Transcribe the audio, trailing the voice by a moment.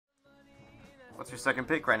What's your second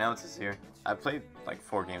pick? Right now it's Azir. I played like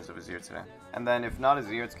 4 games of Azir today. And then if not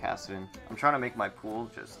Azir, it's Kassadin. I'm trying to make my pool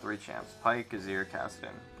just 3 champs. Pyke, Azir, Kassadin.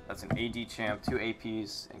 That's an AD champ, 2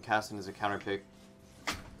 APs, and Kassadin is a counter pick.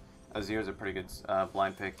 Azir is a pretty good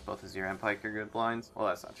blind pick. Both Azir and Pyke are good blinds. Well,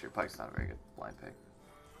 that's not true. Pyke's not a very good blind pick.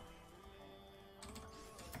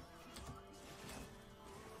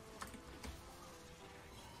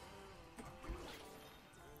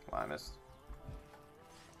 Well, I missed.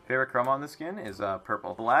 Favorite chroma on this skin is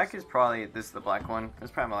purple. Black is probably, this is the black one.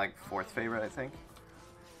 It's probably my like 4th favorite, I think.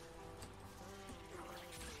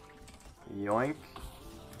 Yoink.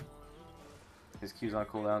 His Q's on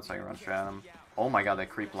cooldown so I can run straight at him. Oh my god, that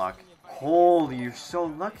creep block. Holy, you're so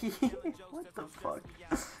lucky. What the fuck?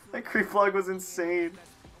 That creep block was insane.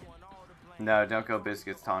 No, don't go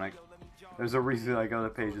Biscuits Tonic. There's a reason I go to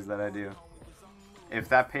pages that I do. If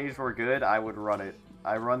that page were good, I would run it.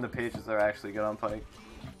 I run the pages that are actually good on Pyke.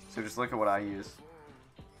 So just look at what I use.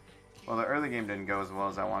 Well, the early game didn't go as well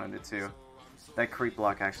as I wanted it to. That creep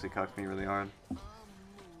block actually cucked me really hard.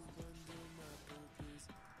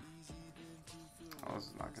 Oh, this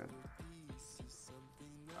is not good.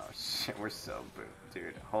 Oh shit, we're so booed,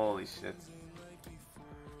 dude. Holy shit.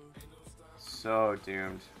 So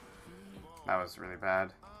doomed. That was really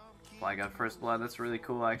bad. Well, I got first blood. That's really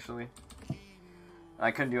cool, actually. I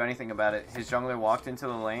couldn't do anything about it. His jungler walked into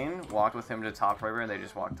the lane, walked with him to top river, and they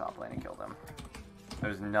just walked top lane and killed him.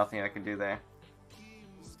 There's nothing I could do there.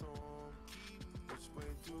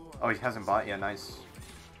 Oh, he hasn't bought yet. Nice.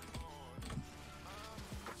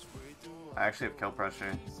 I actually have kill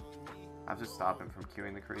pressure. I have to stop him from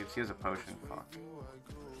queuing the creeps. He has a potion. Fuck.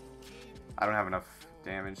 I don't have enough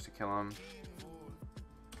damage to kill him.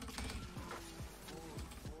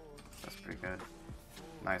 That's pretty good.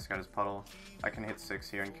 Nice, got his puddle. I can hit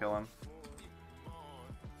 6 here and kill him.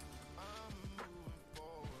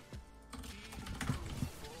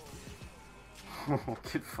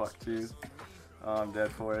 Get fucked, dude. Oh, I'm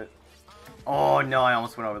dead for it. Oh no, I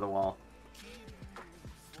almost went over the wall.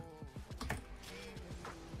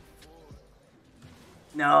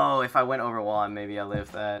 No, if I went over wall, maybe I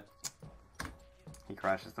live that. He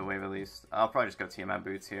crashes the wave at least. I'll probably just go Tiamat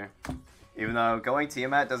boots here. Even though going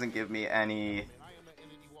Tiamat doesn't give me any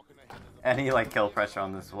like kill pressure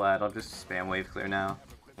on this Vlad. I'll just spam wave clear now.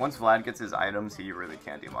 Once Vlad gets his items, he really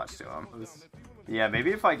can't do much to him. Yeah,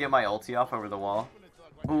 maybe if I get my ulti off over the wall.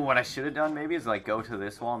 Ooh, what I should have done maybe is like go to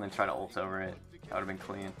this wall and then try to ult over it. That would have been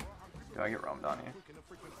clean. Do I get roamed on here?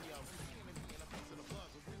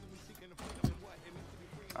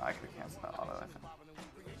 Oh, I could have canceled that auto, I think.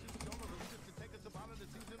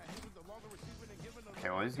 Okay,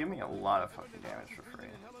 well he's giving me a lot of fucking damage for free.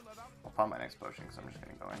 I'll pop my next potion because I'm just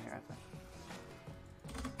gonna go in here, I think.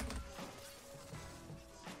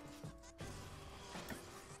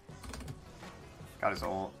 Got his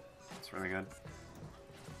ult. It's really good.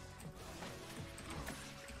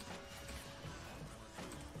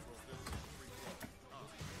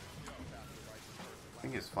 I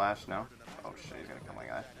think he's flash, no? Oh shit, he's gonna kill my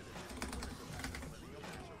guy.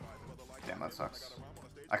 Damn, that sucks.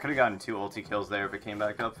 I could have gotten 2 ulti kills there if it came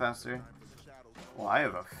back up faster. Well, I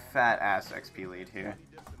have a fat ass XP lead here.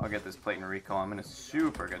 I'll get this plate and recall. I'm in a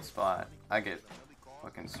super good spot. I get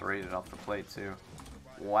fucking serrated off the plate too.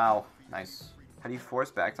 Wow, nice. How do you force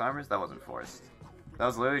back timers? That wasn't forced. That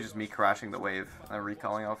was literally just me crashing the wave and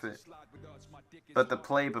recalling off it. But the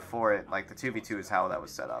play before it, like the 2v2 is how that was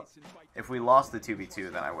set up. If we lost the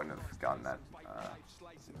 2v2, then I wouldn't have gotten that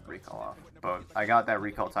recall off. But I got that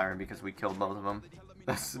recall timer because we killed both of them.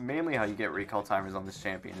 That's mainly how you get recall timers on this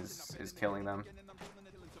champion, is killing them.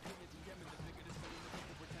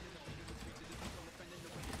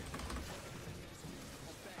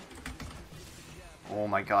 Oh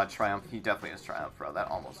my god, Triumph. He definitely has Triumph, bro. That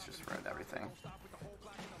almost just ruined everything.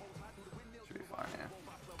 Should be fine, yeah.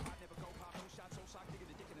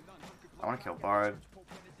 I want to kill Bard.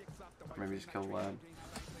 Or maybe just kill Lad.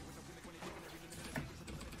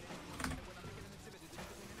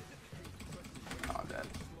 Oh, I'm dead.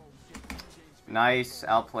 Nice.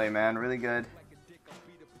 Outplay, man. Really good.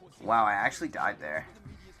 Wow, I actually died there.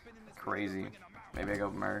 Crazy. Maybe I go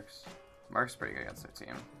Mercs. Mercs pretty good against their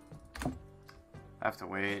team. I have to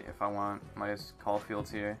wait if I want my call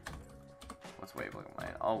fields here. What's wave looking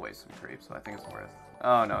like? I'll waste some creeps, but I think it's worth.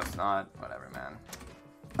 Oh no, it's not. Whatever, man.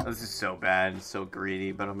 This is so bad. It's so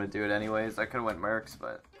greedy, but I'm gonna do it anyways. I could have went Mercs,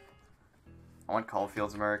 but I want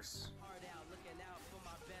Caulfield's Mercs.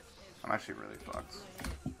 I'm actually really fucked.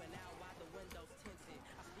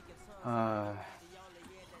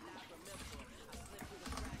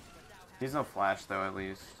 He's no flash though, at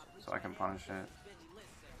least, so I can punish it.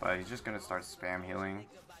 But he's just gonna start spam healing.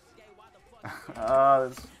 Oh,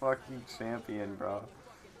 this fucking champion, bro.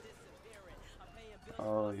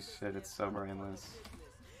 Holy shit, it's so brainless.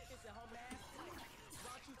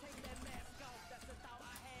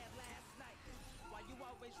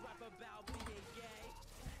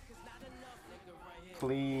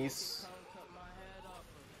 Please.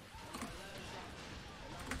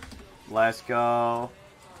 Let's go.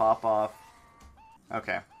 Pop off.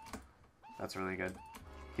 Okay. That's really good.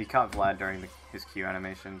 He caught Vlad during his Q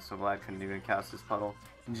animation, so Vlad couldn't even cast his puddle.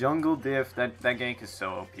 Jungle diff. That gank is so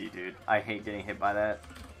OP, dude. I hate getting hit by that.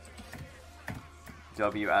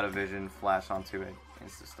 W out of vision, flash onto it,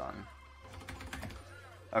 insta-stun.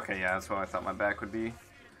 Okay, yeah, that's what I thought my back would be.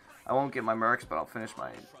 I won't get my mercs, but I'll finish my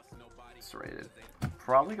serrated.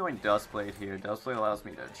 Probably going Dustblade here. Dustblade allows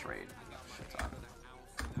me to trade shit ton.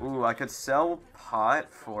 Ooh, I could sell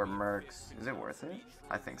pot for mercs. Is it worth it?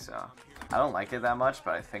 I think so. I don't like it that much,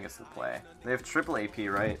 but I think it's the play. They have triple AP,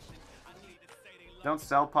 right? Don't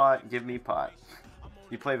sell pot, give me pot.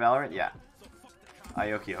 You play Valorant? Yeah.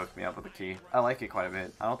 Aoki hooked me up with a key. I like it quite a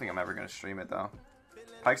bit. I don't think I'm ever going to stream it, though.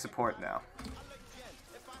 Pyke support? No.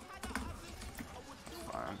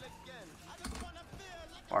 It's fine.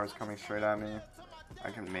 Bar's coming straight at me. I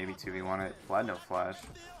can maybe 2v1 it. Vlad no flash.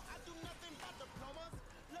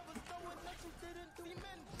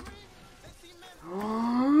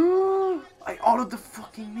 I autoed the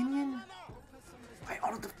fucking minion. I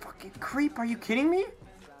autoed the fucking creep. Are you kidding me?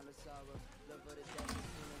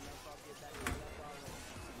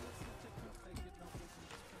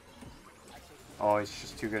 Oh, he's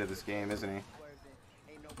just too good at this game, isn't he?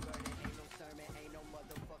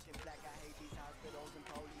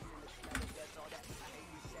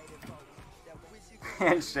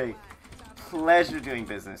 Handshake. Pleasure doing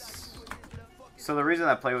business. So the reason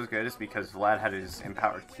that play was good is because Vlad had his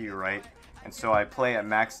empowered Q, right? And so I play at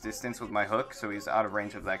max distance with my hook, so he's out of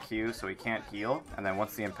range of that Q, so he can't heal. And then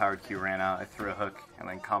once the empowered Q ran out, I threw a hook and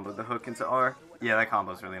then comboed the hook into R. Yeah, that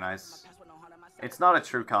combo's really nice. It's not a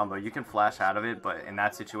true combo. You can flash out of it, but in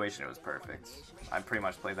that situation, it was perfect. I pretty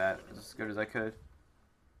much played that as good as I could.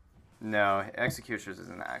 No, Executioners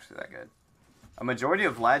isn't actually that good. A majority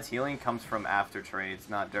of Vlad's healing comes from after trades,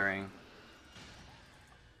 not during.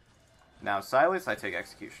 Now, Silas, I take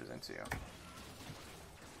Executioners into.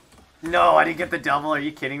 No, I didn't get the double. Are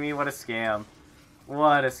you kidding me? What a scam.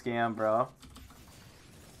 What a scam, bro.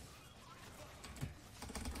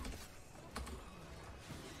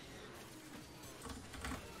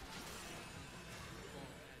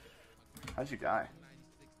 How'd you die?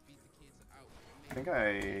 I think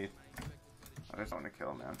I... Oh, there's someone to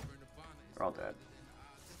kill, man. They're all dead.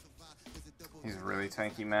 He's really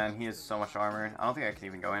tanky, man. He has so much armor. I don't think I can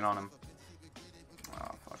even go in on him.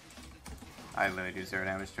 Oh, fuck. I literally do 0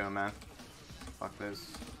 damage to him, man. Fuck this.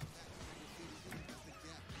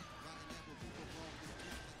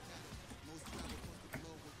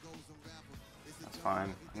 That's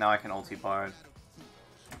fine. Now I can ulti Bard.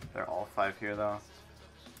 They're all 5 here, though.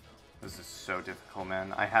 This is so difficult,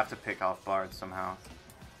 man. I have to pick off Bard somehow.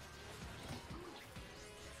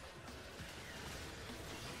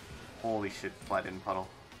 Holy shit, Vlad didn't puddle.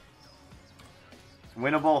 It's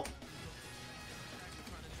winnable.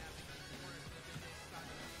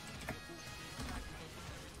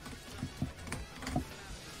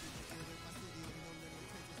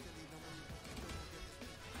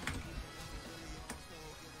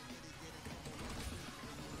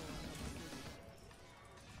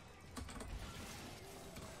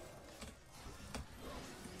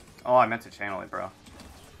 Oh, I meant to channel it, bro.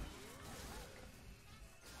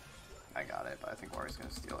 I got it, but I think Warwick's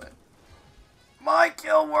gonna steal it. My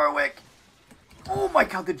kill, Warwick! Oh my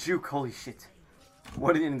god, the juke, holy shit.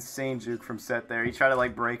 What an insane juke from Set there. He tried to,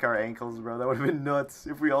 like, break our ankles, bro. That would have been nuts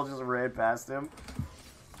if we all just ran past him.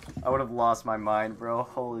 I would have lost my mind, bro.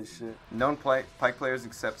 Holy shit. Known Pyke players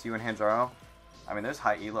except you and Hanjaro. I mean, there's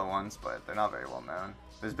high elo ones, but they're not very well known.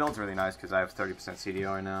 This build's really nice because I have 30%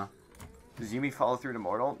 CDR now. Does Yumi follow through to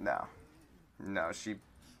Mortal? No. No, she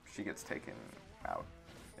gets taken out.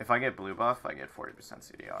 If I get blue buff, I get 40%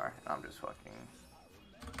 CDR. And I'm just fucking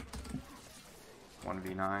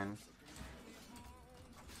 1v9.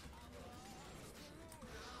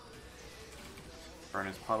 Burn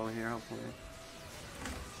his puddle here, hopefully.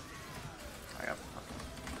 I got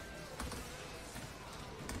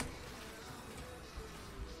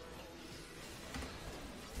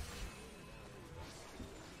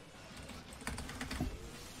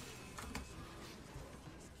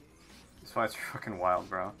This fight's fucking wild,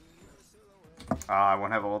 bro. I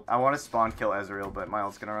won't have ult. I want to spawn kill Ezreal, but my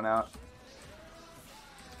ult's gonna run out.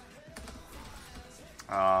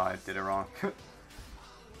 I did it wrong.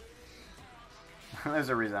 There's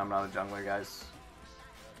a reason I'm not a jungler, guys.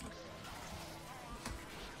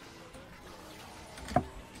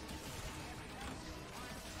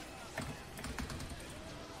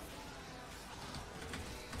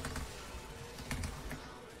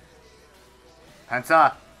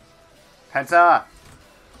 Penta! Penta!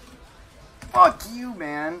 Fuck you,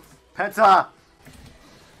 man! Penta!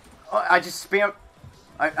 Oh, I just spam...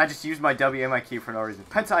 I just used my W and my Q for no reason.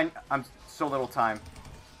 Penta, I'm so little time.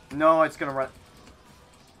 No, it's gonna run...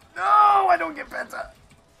 No, I don't get Penta!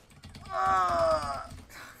 God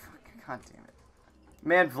damn it.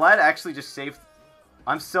 Man, Vlad actually just saved...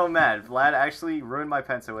 I'm so mad. Vlad actually ruined my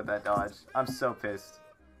Penta with that dodge. I'm so pissed.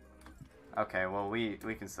 Okay, well, we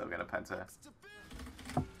can still get a Penta.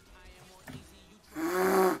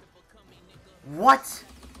 What?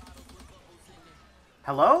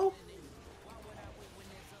 Hello?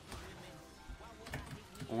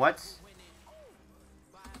 What?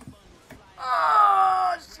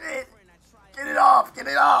 Oh, shit! Get it off! Get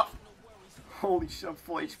it off! Holy shit, I'm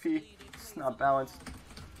full HP. It's not balanced.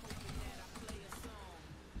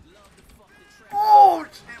 Oh,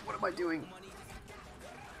 shit, what am I doing?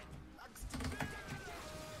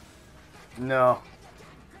 No.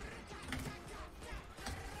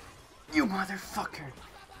 You motherfucker!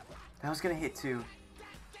 That was gonna hit too.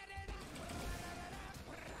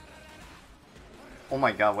 Oh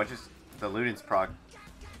my god, what just... The Luden's proc.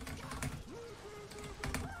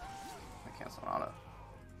 I cancel an auto.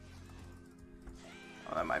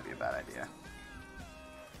 Oh, that might be a bad idea.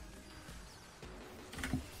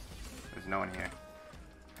 There's no one here.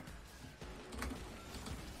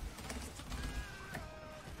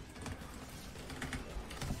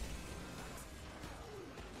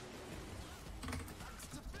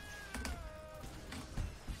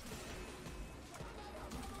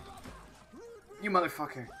 You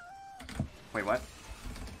motherfucker. Wait, what?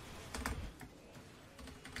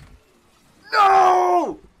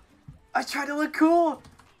 No! I tried to look cool!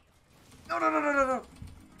 No, no, no, no, no, no.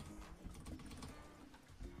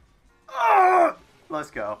 Oh! Let's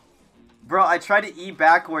go. Bro, I tried to E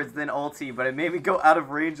backwards then ulti, but it made me go out of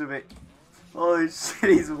range of it. Holy shit,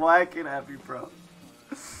 he's whacking at me, bro.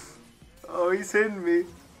 Oh, he's hitting me.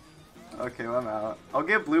 Okay, well, I'm out. I'll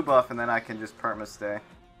get blue buff and then I can just perma stay.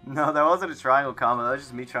 No, that wasn't a triangle combo. That was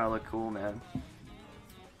just me trying to look cool, man.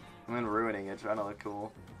 I'm then ruining it, trying to look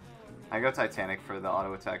cool. I go Titanic for the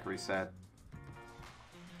auto attack reset.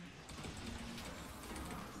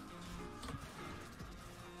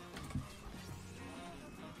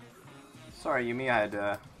 Sorry, Yumi, I had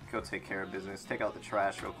to go take care of business. Take out the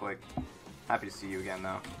trash real quick. Happy to see you again,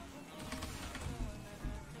 though.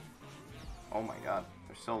 Oh my god,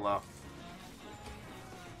 they're so low.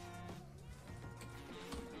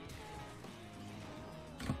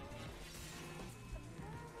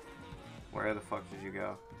 Where the fuck did you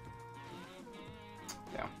go?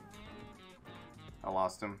 Damn. I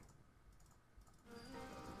lost him.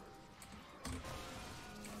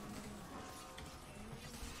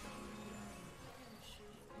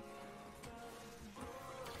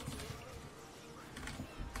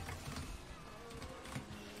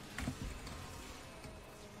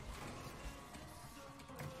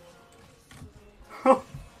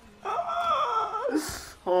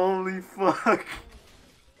 Holy fuck.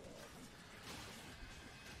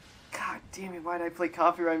 Damn it, why'd I play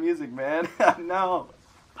copyright music, man? No.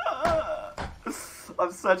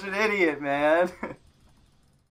 I'm such an idiot, man.